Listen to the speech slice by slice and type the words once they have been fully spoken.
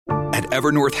At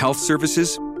Evernorth Health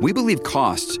Services, we believe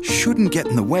costs shouldn't get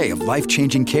in the way of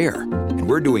life-changing care, and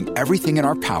we're doing everything in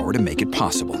our power to make it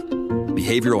possible.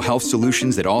 Behavioral health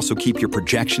solutions that also keep your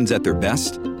projections at their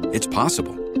best? It's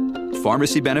possible.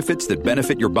 Pharmacy benefits that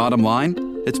benefit your bottom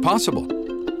line? It's possible.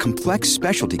 Complex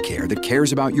specialty care that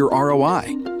cares about your ROI?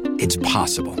 It's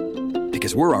possible.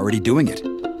 Because we're already doing it.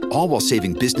 All while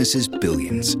saving businesses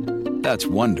billions. That's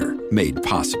Wonder made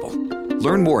possible.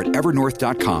 Learn more at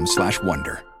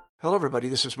evernorth.com/wonder. Hello, everybody.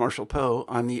 This is Marshall Poe.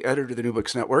 I'm the editor of the New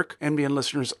Books Network. NBN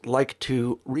listeners like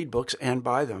to read books and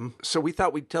buy them. So we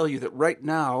thought we'd tell you that right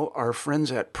now, our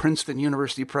friends at Princeton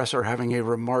University Press are having a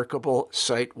remarkable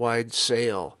site-wide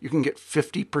sale. You can get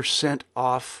 50%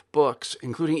 off books,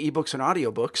 including ebooks and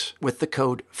audiobooks, with the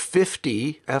code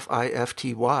 50,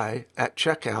 F-I-F-T-Y, at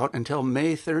checkout until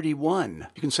May 31.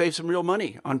 You can save some real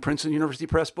money on Princeton University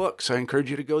Press books. I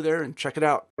encourage you to go there and check it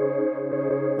out.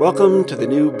 Welcome to the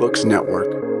New Books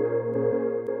Network.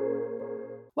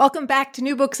 Welcome back to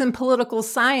New Books in Political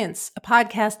Science, a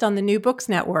podcast on the New Books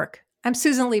Network. I'm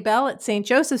Susan Liebell at St.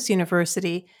 Joseph's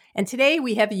University, and today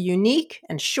we have a unique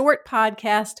and short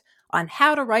podcast on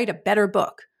how to write a better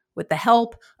book with the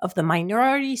help of the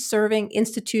Minority Serving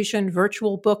Institution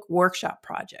Virtual Book Workshop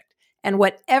Project, and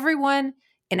what everyone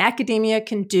in academia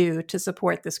can do to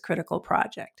support this critical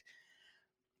project.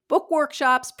 Book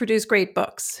workshops produce great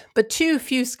books, but too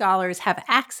few scholars have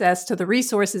access to the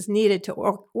resources needed to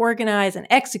organize and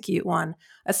execute one,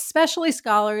 especially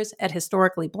scholars at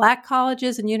historically Black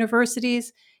colleges and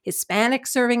universities, Hispanic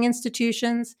serving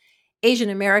institutions, Asian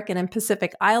American and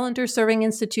Pacific Islander serving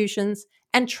institutions,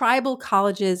 and tribal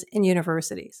colleges and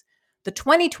universities. The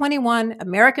 2021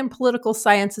 American Political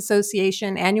Science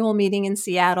Association annual meeting in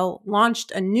Seattle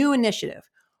launched a new initiative,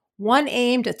 one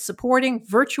aimed at supporting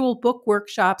virtual book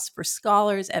workshops for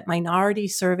scholars at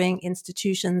minority-serving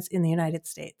institutions in the United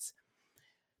States.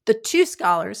 The two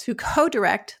scholars who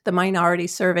co-direct the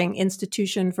Minority-Serving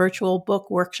Institution Virtual Book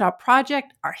Workshop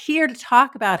Project are here to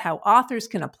talk about how authors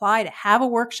can apply to have a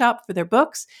workshop for their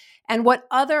books and what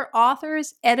other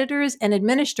authors, editors, and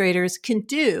administrators can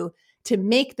do to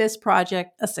make this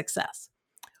project a success.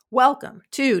 Welcome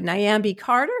to Nyambi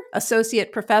Carter, Associate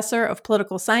Professor of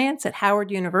Political Science at Howard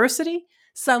University.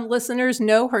 Some listeners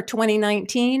know her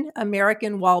 2019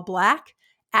 American While Black,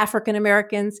 African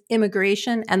Americans,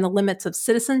 Immigration, and the Limits of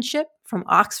Citizenship from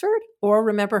Oxford, or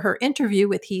remember her interview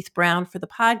with Heath Brown for the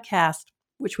podcast,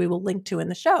 which we will link to in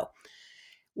the show.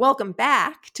 Welcome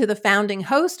back to the founding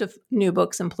host of New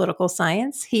Books in Political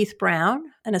Science, Heath Brown,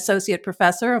 an associate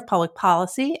professor of public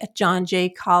policy at John Jay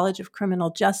College of Criminal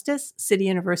Justice, City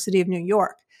University of New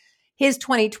York. His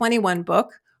 2021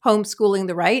 book, Homeschooling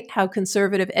the Right, How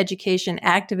Conservative Education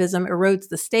Activism Erodes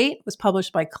the State, was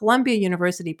published by Columbia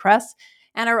University Press,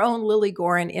 and our own Lily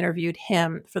Goren interviewed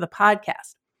him for the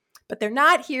podcast. But they're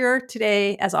not here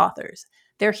today as authors.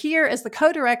 They're here as the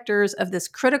co-directors of this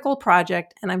critical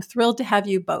project, and I'm thrilled to have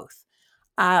you both.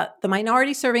 The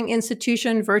Minority Serving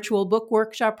Institution Virtual Book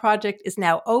Workshop Project is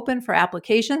now open for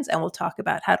applications, and we'll talk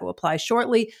about how to apply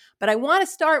shortly. But I want to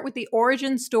start with the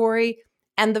origin story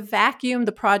and the vacuum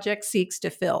the project seeks to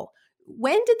fill.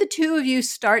 When did the two of you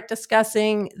start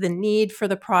discussing the need for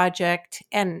the project,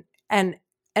 and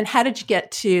how did you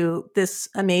get to this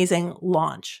amazing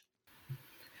launch?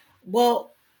 Well,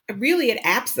 really at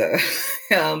APSA.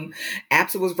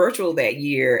 APSA was virtual that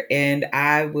year, and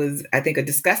I was, I think, a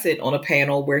discussant on a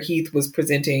panel where Heath was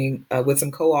presenting with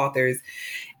some co-authors,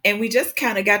 and we just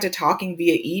kind of got to talking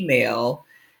via email,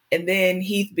 and then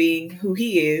Heath, being who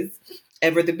he is,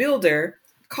 ever the builder,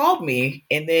 called me,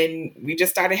 and then we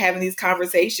just started having these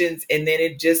conversations, and then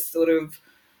it just sort of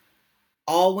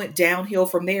all went downhill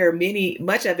from there,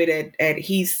 much of it at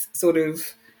Heath's sort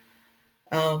of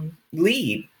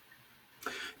lead.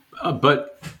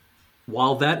 But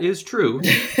while that is true,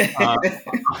 I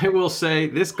will say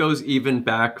this goes even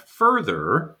back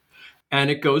further,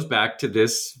 and it goes back to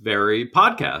this very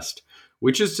podcast,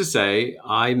 which is to say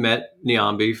I met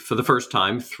Nyambi for the first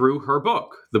time through her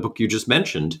book, the book you just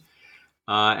mentioned,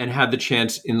 and had the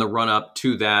chance in the run-up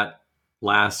to that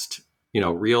last,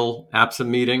 real APSA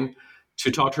meeting to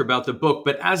talk to her about the book.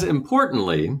 But as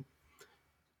importantly,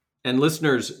 and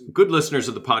good listeners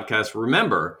of the podcast,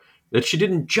 remember that she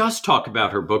didn't just talk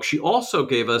about her book. She also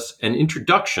gave us an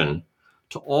introduction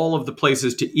to all of the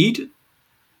places to eat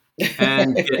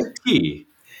and get tea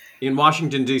in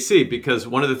Washington, D.C., because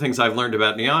one of the things I've learned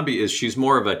about Nyambi is she's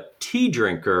more of a tea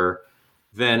drinker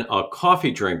than a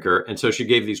coffee drinker. And so she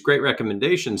gave these great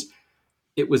recommendations.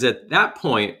 It was at that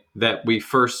point that we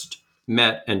first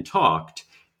met and talked.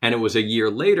 And it was a year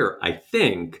later, I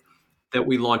think, that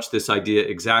we launched this idea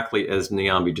exactly as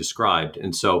Nyambi described.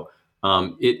 And so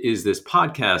It is this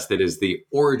podcast that is the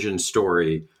origin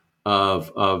story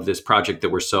of this project that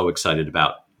we're so excited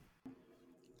about.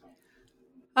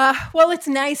 Well, it's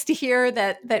nice to hear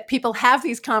that people have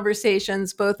these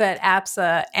conversations both at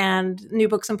APSA and New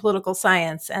Books in Political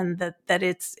Science, and that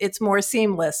it's more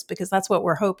seamless, because that's what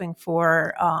we're hoping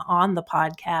for on the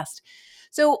podcast.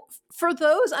 So, for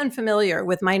those unfamiliar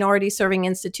with minority serving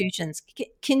institutions,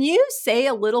 can you say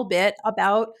a little bit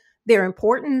about their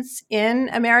importance in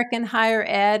American higher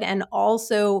ed, and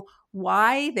also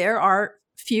why there are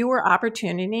fewer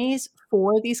opportunities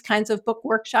for these kinds of book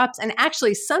workshops? And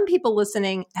actually, some people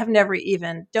listening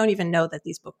don't even know that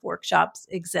these book workshops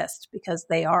exist, because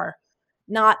they are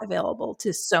not available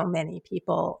to so many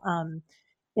people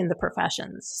in the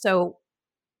professions. So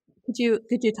could you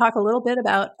talk a little bit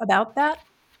about that?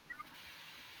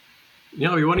 Why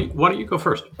don't you go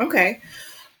first? Okay.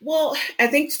 Well, I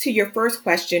think to your first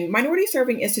question, minority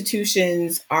serving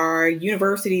institutions are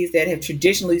universities that have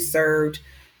traditionally served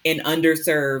an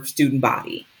underserved student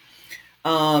body.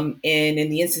 And in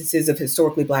the instances of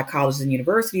historically Black colleges and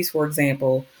universities, for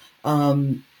example,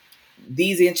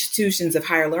 these institutions of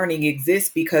higher learning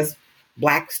exist because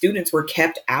Black students were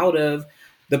kept out of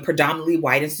the predominantly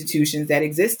white institutions that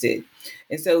existed.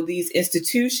 And so these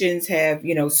institutions have,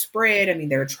 spread. I mean,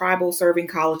 there are tribal serving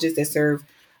colleges that serve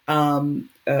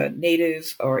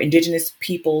Native or Indigenous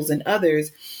peoples and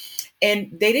others. And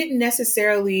they didn't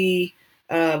necessarily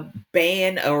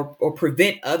ban or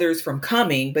prevent others from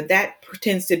coming, but that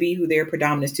tends to be who their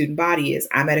predominant student body is.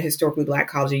 I'm at a historically Black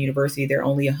college and university. There are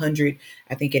only 100,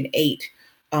 I think, and 8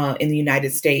 in the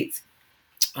United States.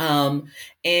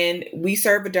 And we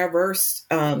serve a diverse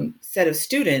set of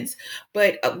students.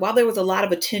 But while there was a lot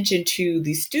of attention to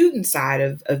the student side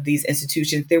of these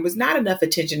institutions, there was not enough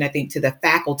attention, I think, to the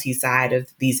faculty side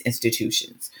of these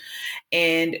institutions.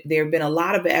 And there have been a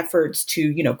lot of efforts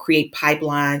to, create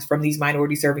pipelines from these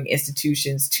minority serving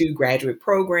institutions to graduate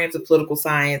programs of political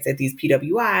science at these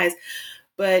PWIs.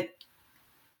 But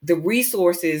the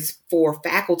resources for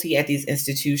faculty at these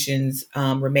institutions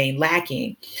remain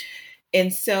lacking.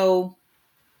 And so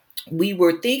we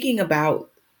were thinking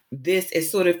about this as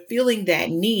sort of feeling that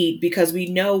need, because we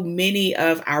know many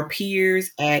of our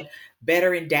peers at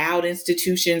better endowed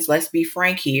institutions, let's be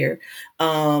frank here,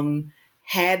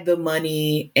 had the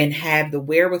money and have the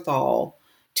wherewithal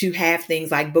to have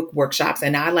things like book workshops.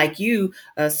 And I, like you,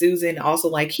 Susan, also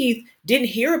like Heath, didn't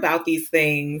hear about these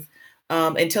things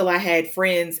until I had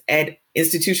friends at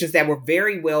institutions that were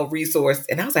very well resourced.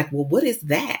 And I was like, well, what is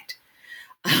that?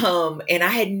 And I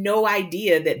had no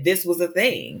idea that this was a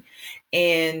thing.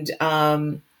 And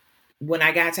when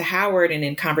I got to Howard and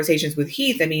in conversations with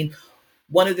Heath, I mean,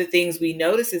 one of the things we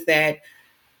notice is that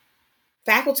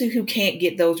faculty who can't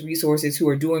get those resources, who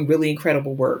are doing really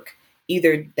incredible work,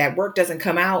 either that work doesn't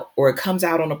come out, or it comes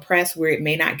out on a press where it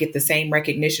may not get the same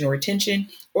recognition or attention,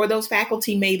 or those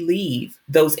faculty may leave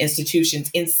those institutions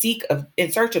in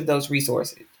search of those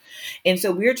resources. And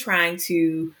so we're trying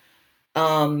to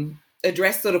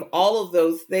address sort of all of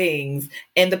those things.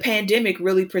 And the pandemic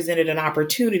really presented an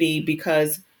opportunity,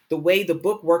 because the way the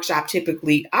book workshop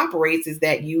typically operates is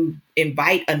that you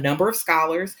invite a number of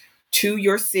scholars to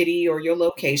your city or your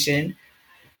location.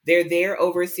 They're there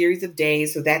over a series of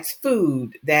days. So that's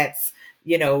food, that's,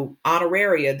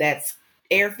 honoraria, that's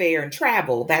airfare and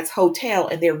travel, that's hotel,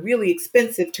 and they're really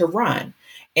expensive to run.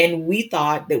 And we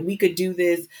thought that we could do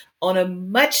this on a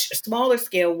much smaller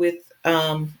scale with,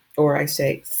 or I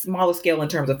say smaller scale in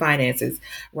terms of finances,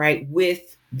 right?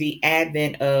 With the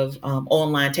advent of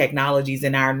online technologies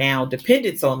and our now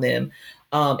dependence on them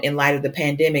in light of the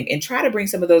pandemic, and try to bring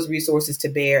some of those resources to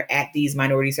bear at these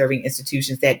minority serving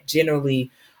institutions that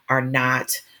generally are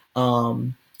not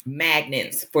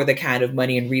magnets for the kind of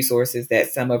money and resources that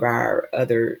some of our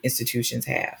other institutions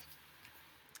have.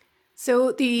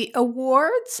 So the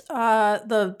awards,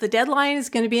 the deadline is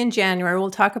going to be in January.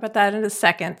 We'll talk about that in a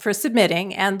second for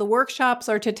submitting. And the workshops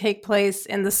are to take place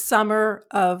in the summer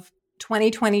of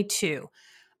 2022.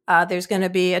 There's going to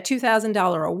be a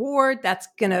 $2,000 award that's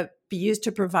going to be used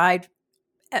to provide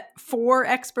 4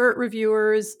 expert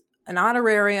reviewers an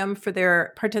honorarium for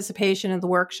their participation in the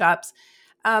workshops.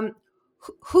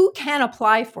 Who can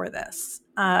apply for this?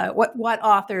 What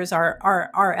authors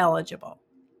are eligible?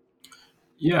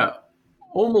 Yeah.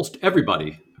 Almost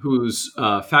everybody whose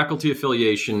faculty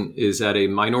affiliation is at a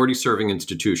minority serving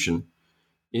institution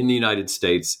in the United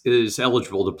States is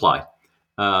eligible to apply.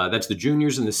 That's the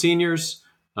juniors and the seniors.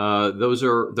 Those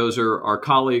are our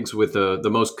colleagues with the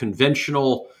most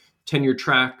conventional tenure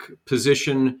track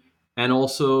position, and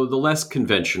also the less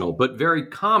conventional but very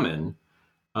common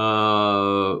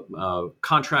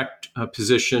contract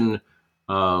position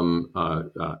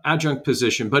adjunct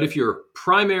position. But if your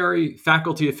primary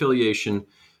faculty affiliation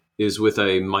is with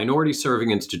a minority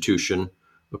serving institution,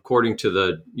 according to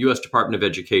the U.S. Department of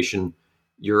Education,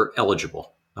 you're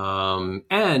eligible.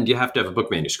 And you have to have a book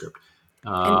manuscript.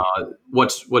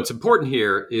 What's important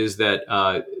here is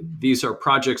that these are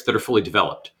projects that are fully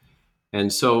developed.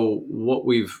 And so what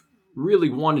we've really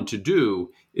wanted to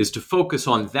do is to focus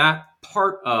on that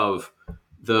part of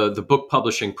the book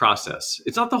publishing process.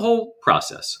 It's not the whole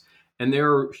process. And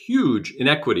there are huge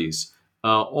inequities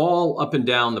all up and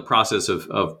down the process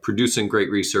of producing great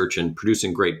research and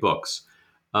producing great books.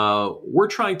 We're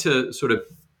trying to sort of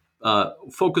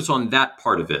focus on that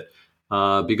part of it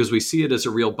because we see it as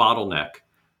a real bottleneck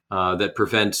that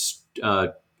prevents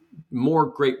more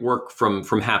great work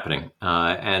from happening.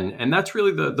 And that's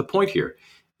really the point here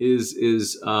is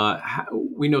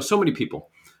we know so many people,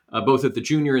 both at the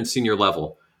junior and senior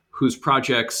level, whose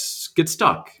projects get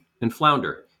stuck and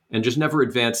flounder and just never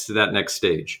advance to that next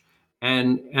stage.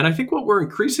 And I think what we're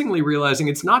increasingly realizing,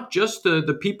 it's not just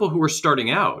the people who are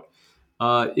starting out.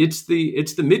 It's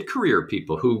the mid-career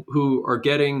people who are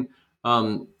getting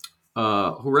who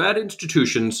are at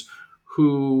institutions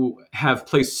who have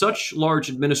placed such large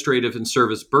administrative and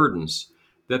service burdens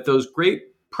that those great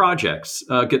projects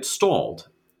get stalled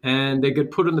and they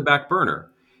get put on the back burner.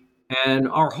 And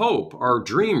our hope, our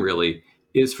dream, really,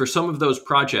 is for some of those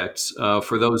projects,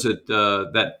 for those at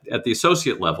the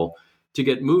associate level, to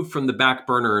get moved from the back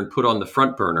burner and put on the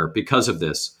front burner because of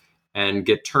this, and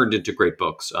get turned into great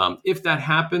books. If that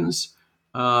happens,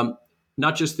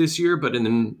 not just this year, but in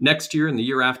the next year and the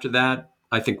year after that,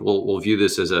 I think we'll view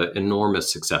this as an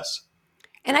enormous success.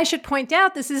 And I should point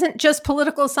out, this isn't just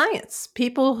political science.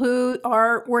 People who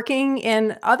are working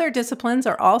in other disciplines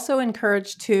are also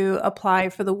encouraged to apply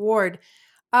for the award.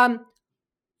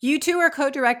 You two are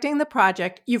co-directing the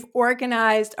project. You've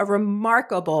organized a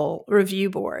remarkable review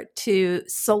board to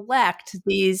select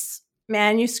these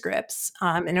manuscripts.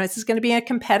 And this is going to be a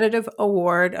competitive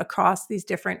award across these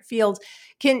different fields.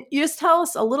 Can you just tell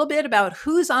us a little bit about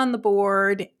who's on the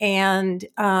board, and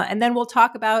then we'll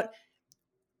talk about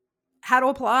how to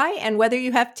apply and whether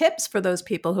you have tips for those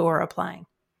people who are applying?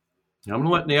 I'm going to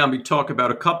let Naomi talk about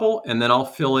a couple, and then I'll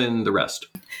fill in the rest.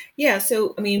 Yeah,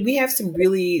 so, we have some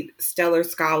really stellar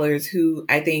scholars who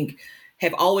I think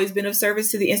have always been of service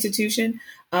to the institution,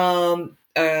 to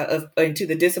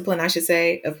the discipline, I should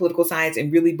say, of political science,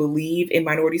 and really believe in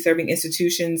minority serving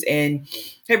institutions and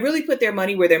have really put their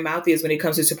money where their mouth is when it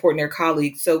comes to supporting their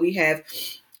colleagues. So we have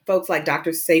folks like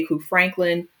Dr. Sekou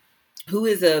Franklin, who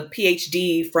is a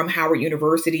PhD from Howard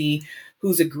University,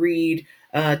 who's agreed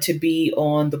to be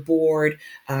on the board.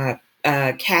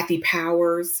 Kathy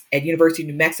Powers at University of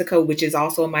New Mexico, which is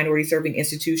also a minority serving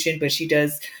institution, but she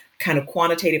does kind of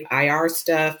quantitative IR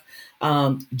stuff.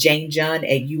 Jane Jun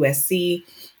at USC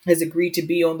has agreed to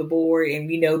be on the board. And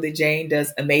we know that Jane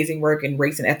does amazing work in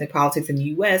race and ethnic politics in the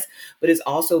US, but has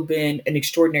also been an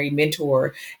extraordinary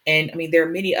mentor. And there are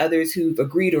many others who've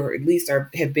agreed, or at least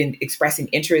have been expressing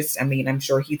interest. I'm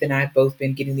sure Heath and I have both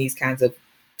been getting these kinds of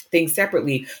things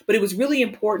separately, but it was really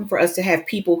important for us to have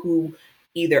people who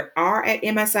either are at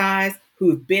MSIs,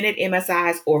 who've been at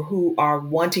MSIs, or who are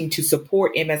wanting to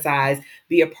support MSIs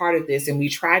be a part of this. And we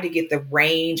try to get the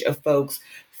range of folks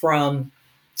from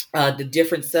the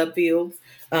different subfields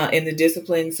in the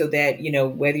discipline, so that,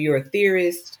 whether you're a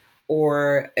theorist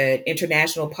or an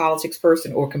international politics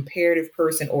person or comparative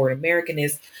person or an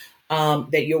Americanist,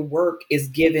 that your work is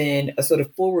given a sort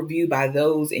of full review by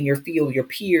those in your field, your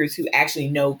peers who actually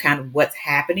know kind of what's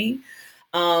happening.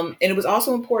 And it was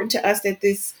also important to us that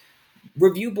this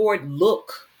review board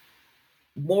look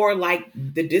more like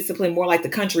the discipline, more like the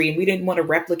country. And we didn't want to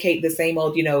replicate the same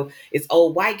old, it's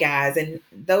old white guys. And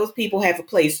those people have a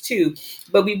place too.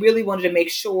 But we really wanted to make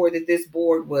sure that this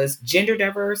board was gender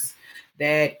diverse,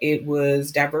 that it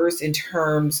was diverse in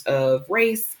terms of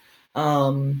race,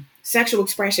 sexual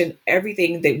expression,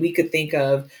 everything that we could think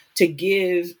of to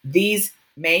give these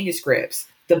manuscripts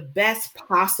the best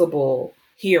possible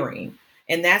hearing.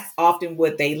 And that's often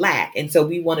what they lack. And so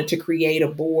we wanted to create a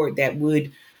board that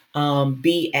would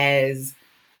be as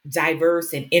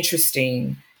diverse and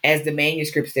interesting as the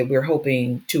manuscripts that we're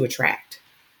hoping to attract.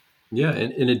 Yeah,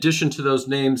 and in addition to those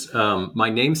names, my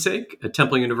namesake at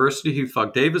Temple University, Heath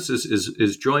Fogg-Davis,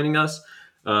 is joining us.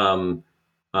 Cyril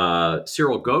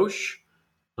Ghosh,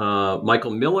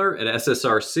 Michael Miller at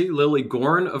SSRC, Lily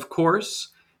Gorn, of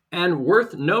course, and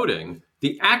worth noting,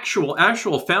 the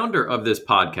actual founder of this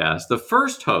podcast, the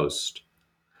first host,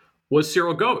 was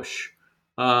Cyril Ghosh.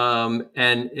 And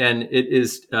it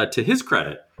is to his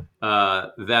credit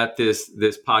that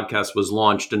this podcast was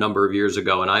launched a number of years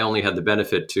ago, and I only had the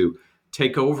benefit to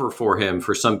take over for him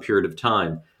for some period of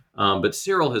time. But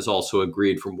Cyril has also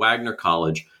agreed from Wagner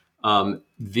College.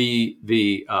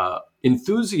 The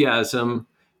enthusiasm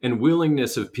and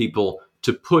willingness of people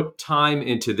to put time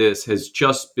into this has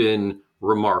just been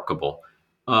remarkable,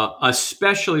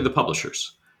 especially the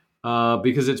publishers,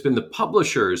 because it's been the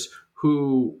publishers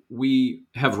who we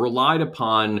have relied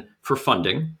upon for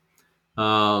funding.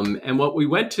 And what we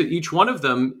went to each one of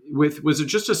them with was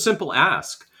just a simple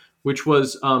ask, which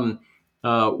was,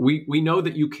 we know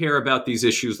that you care about these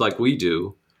issues like we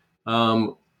do.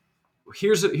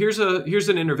 Here's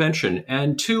an intervention.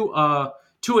 And to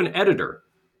an editor,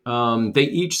 they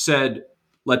each said,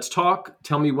 let's talk,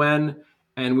 tell me when.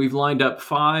 And we've lined up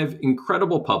 5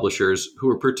 incredible publishers who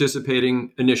are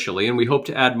participating initially, and we hope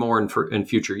to add more in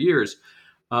future years.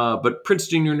 But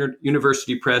Princeton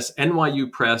University Press,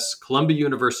 NYU Press, Columbia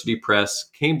University Press,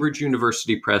 Cambridge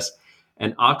University Press,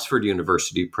 and Oxford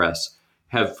University Press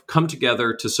have come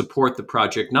together to support the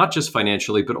project, not just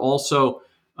financially, but also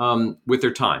with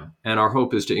their time. And our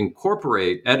hope is to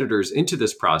incorporate editors into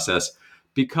this process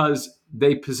because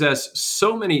they possess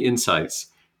so many insights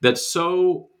that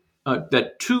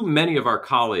too many of our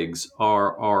colleagues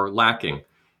are lacking.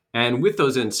 And with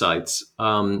those insights,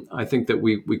 I think that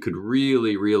we could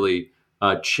really, really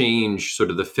change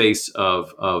sort of the face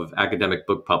of academic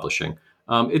book publishing.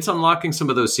 It's unlocking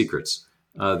some of those secrets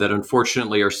that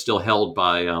unfortunately are still held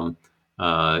by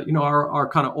our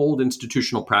kind of old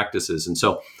institutional practices. And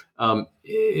so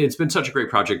it's been such a great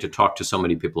project to talk to so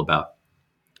many people about.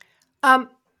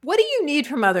 What do you need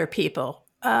from other people?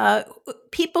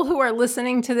 People who are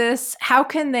listening to this, how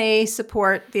can they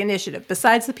support the initiative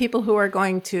besides the people who are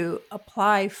going to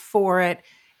apply for it?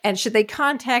 And should they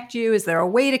contact you? Is there a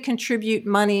way to contribute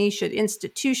money? Should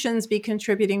institutions be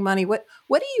contributing money? What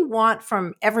do you want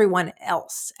from everyone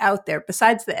else out there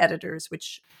besides the editors,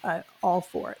 which all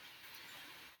for it?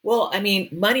 Well, I mean,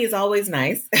 money is always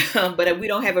nice, but we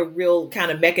don't have a real kind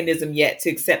of mechanism yet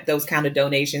to accept those kind of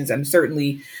donations.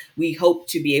 Certainly, we hope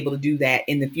to be able to do that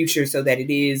in the future so that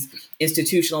it is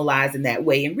institutionalized in that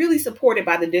way and really supported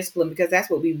by the discipline, because that's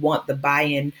what we want, the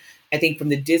buy-in, I think, from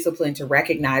the discipline to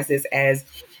recognize this as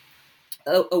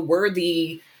a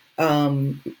worthy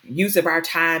use of our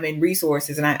time and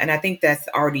resources. And I think that's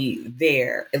already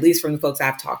there, at least from the folks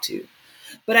I've talked to.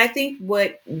 But I think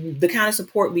what the kind of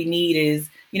support we need is,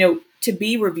 to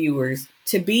be reviewers,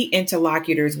 to be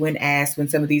interlocutors when asked, when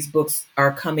some of these books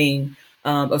are coming,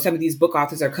 or some of these book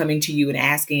authors are coming to you and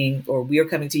asking, or we are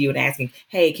coming to you and asking,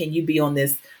 hey, can you be on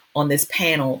this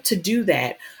panel? To do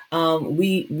that,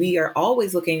 we are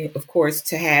always looking, of course,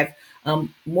 to have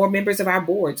more members of our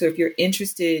board. So if you're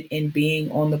interested in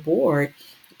being on the board,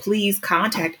 please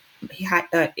contact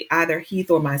either Heath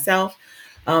or myself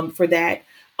for that.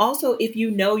 Also, if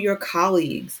you know your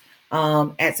colleagues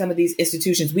at some of these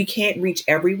institutions, we can't reach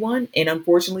everyone. And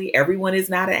unfortunately, everyone is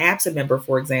not an APSA member,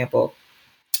 for example.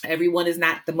 Everyone is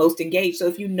not the most engaged. So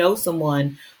if you know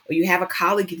someone or you have a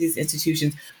colleague at these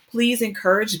institutions, please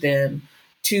encourage them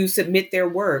to submit their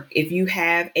work. If you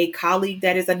have a colleague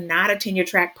that is not a tenure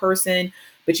track person,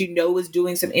 but is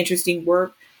doing some interesting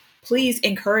work, please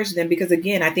encourage them, because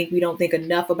again, I think we don't think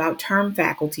enough about term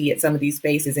faculty at some of these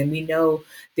spaces, and we know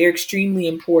they're extremely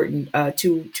important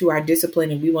to our discipline,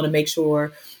 and we want to make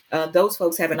sure those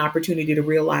folks have an opportunity to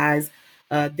realize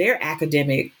their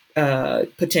academic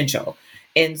potential.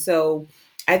 And so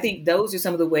I think those are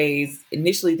some of the ways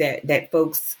initially that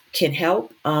folks can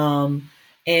help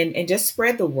and just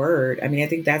spread the word. I mean, I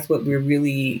think that's what we're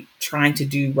really trying to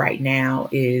do right now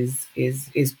is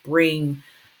bring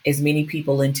as many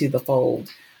people into the fold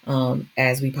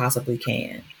as we possibly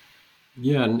can.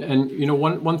 Yeah, and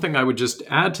one thing I would just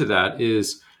add to that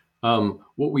is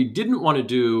what we didn't want to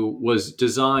do was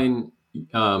design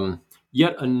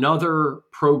yet another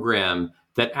program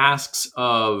that asks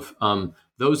of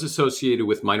those associated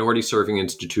with minority serving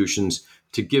institutions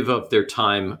to give up their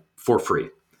time for free.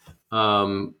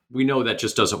 We know that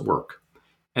just doesn't work.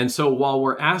 And so while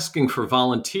we're asking for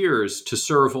volunteers to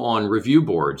serve on review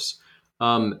boards,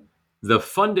 the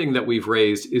funding that we've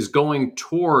raised is going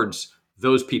towards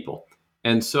those people.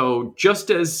 And so just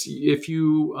as if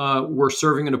you were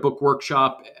serving in a book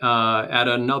workshop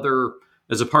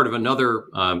as a part of another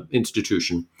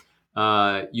institution,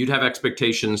 you'd have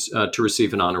expectations to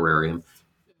receive an honorarium.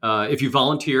 If you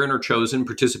volunteer and are chosen to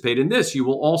participate in this, you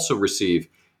will also receive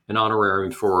an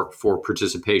honorarium for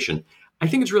participation. I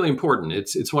think it's really important.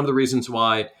 It's one of the reasons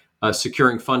why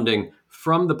securing funding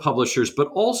from the publishers, but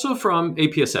also from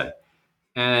APSA,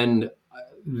 and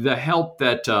the help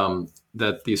that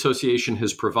the association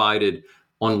has provided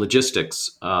on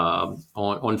logistics,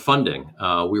 on funding.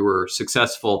 We were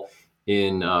successful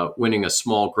in winning a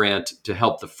small grant to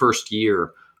help the first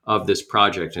year of this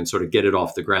project and sort of get it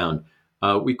off the ground.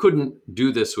 We couldn't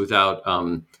do this without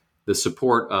the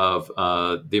support of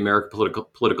the American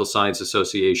Political Science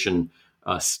Association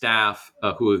staff,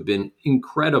 who have been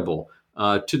incredible.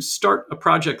 To start a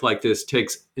project like this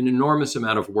takes an enormous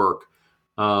amount of work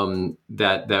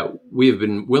that we have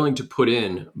been willing to put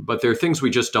in, but there are things we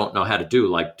just don't know how to do,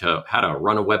 like how to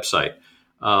run a website.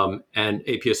 And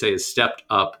APSA has stepped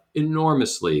up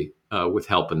enormously with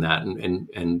help in that,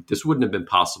 and this wouldn't have been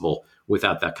possible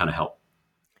without that kind of help.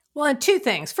 Well, and two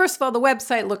things. First of all, the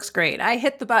website looks great. I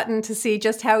hit the button to see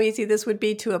just how easy this would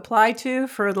be to apply to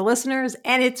for the listeners,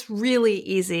 and it's really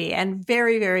easy and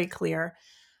very, very clear.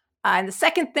 And the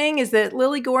second thing is that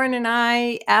Lily Goren and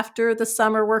I, after the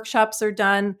summer workshops are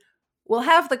done, will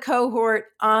have the cohort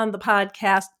on the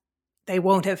podcast. They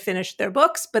won't have finished their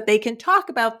books, but they can talk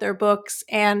about their books,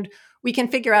 and we can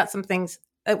figure out some things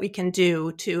that we can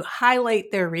do to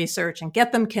highlight their research and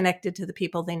get them connected to the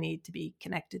people they need to be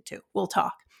connected to. We'll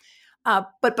talk.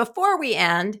 But before we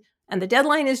end, and the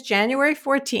deadline is January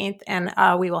 14th, and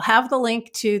we will have the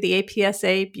link to the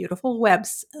APSA Beautiful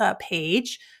Webs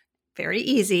page. Very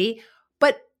easy.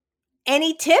 But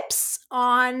any tips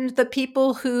on the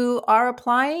people who are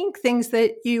applying, things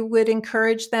that you would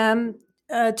encourage them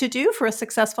to do for a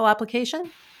successful application?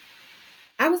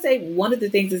 I would say one of the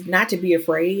things is not to be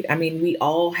afraid. I mean, we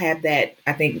all have that,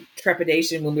 I think,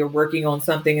 trepidation when we're working on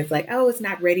something. It's like, oh, it's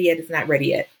not ready yet. It's not ready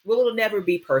yet. Well, it'll never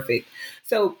be perfect.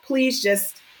 So please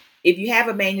just, if you have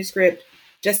a manuscript,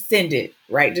 just send it,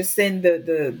 right? Just send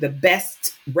the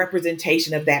best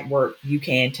representation of that work you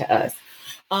can to us.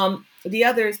 The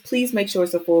others, please make sure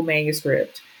it's a full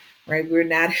manuscript, right? We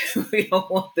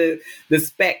don't want the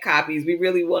spec copies. We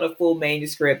really want a full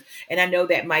manuscript. And I know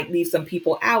that might leave some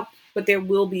people out, but there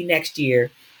will be next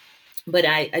year. But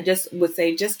I just would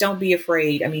say, just don't be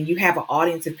afraid. I mean, you have an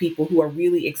audience of people who are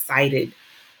really excited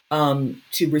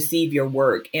to receive your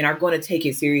work and are going to take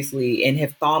it seriously and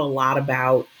have thought a lot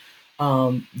about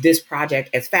this project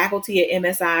as faculty at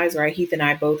MSIs, right? Heath and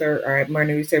I both are at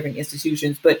minority serving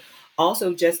institutions, but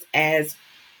also just as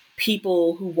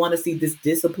people who want to see this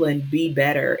discipline be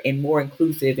better and more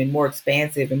inclusive and more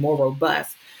expansive and more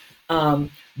robust.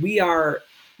 We are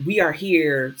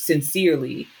here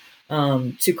sincerely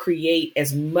to create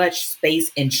as much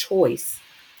space and choice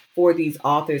for these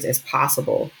authors as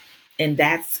possible. And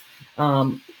that's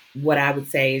what I would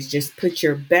say is just put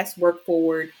your best work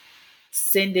forward,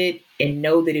 send it, and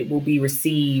know that it will be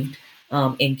received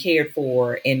and cared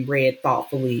for and read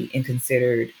thoughtfully and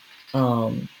considered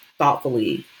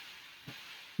thoughtfully.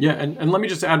 Yeah, and let me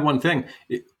just add one thing.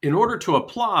 In order to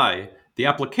apply, the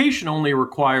application only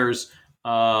requires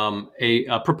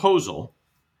a proposal,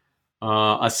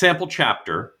 a sample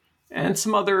chapter, and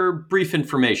some other brief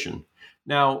information.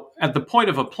 Now, at the point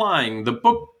of applying, the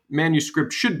book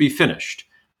manuscript should be finished.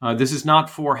 This is not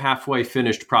for halfway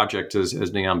finished projects, as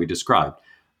Niambi described.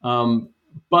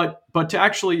 But to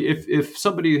actually, if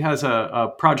somebody has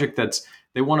a project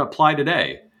they want to apply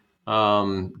today,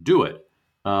 do it.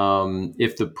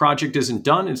 If the project isn't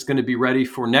done, it's going to be ready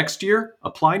for next year.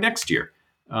 Apply next year.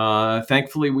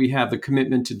 Thankfully, we have the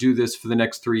commitment to do this for the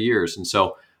next 3 years, and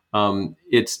so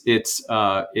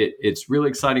it's really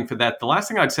exciting for that. The last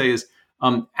thing I'd say is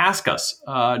ask us.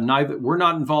 We're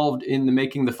not involved in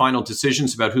making the final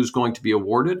decisions about who's going to be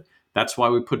awarded. That's why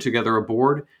we put together a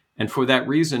board, and for that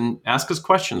reason, ask us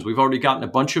questions. We've already gotten a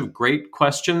bunch of great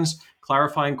questions,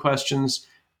 clarifying questions.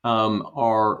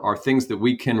 Are things that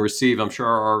we can receive. I'm sure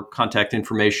our contact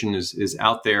information is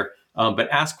out there, but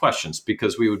ask questions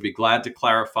because we would be glad to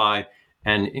clarify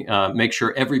and make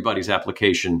sure everybody's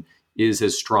application is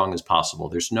as strong as possible.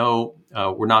 There's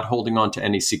we're not holding on to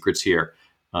any secrets here.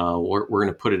 We're going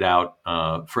to put it out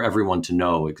for everyone to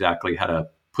know exactly how to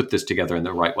put this together in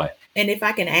the right way. And if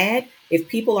I can add, if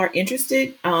people are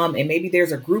interested, and maybe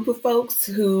there's a group of folks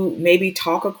who maybe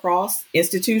talk across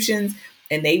institutions,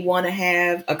 and they want to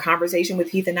have a conversation with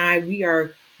Heath and I, we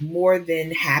are more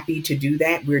than happy to do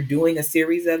that. We're doing a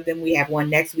series of them. We have one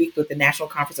next week with the National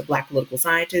Conference of Black Political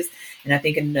Scientists. And I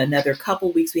think in another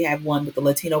couple weeks, we have one with the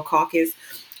Latino Caucus.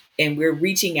 And we're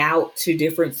reaching out to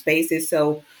different spaces.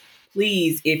 So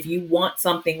please, if you want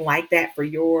something like that for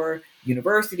your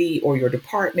university or your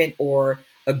department, or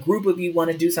a group of you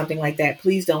want to do something like that,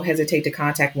 please don't hesitate to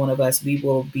contact one of us. We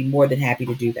will be more than happy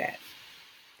to do that.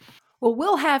 Well,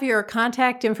 we'll have your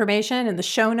contact information in the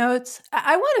show notes.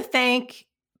 I want to thank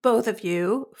both of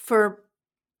you for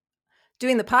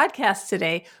doing the podcast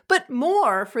today, but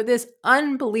more for this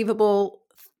unbelievable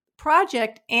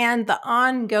project and the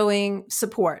ongoing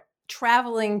support.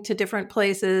 traveling to different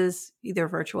places, either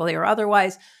virtually or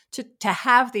otherwise, to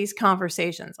have these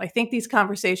conversations. I think these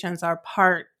conversations are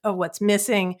part of what's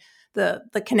missing, the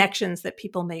connections that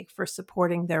people make for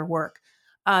supporting their work.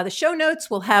 The show notes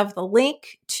will have the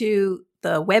link to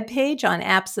the webpage on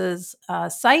APSA's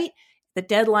site, the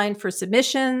deadline for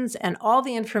submissions, and all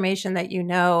the information that you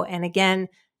know. And again,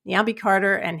 Niambi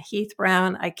Carter and Heath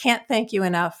Brown, I can't thank you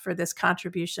enough for this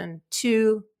contribution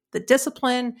to the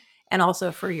discipline and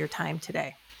also for your time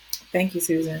today. Thank you,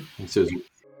 Susan. Thanks, Susan.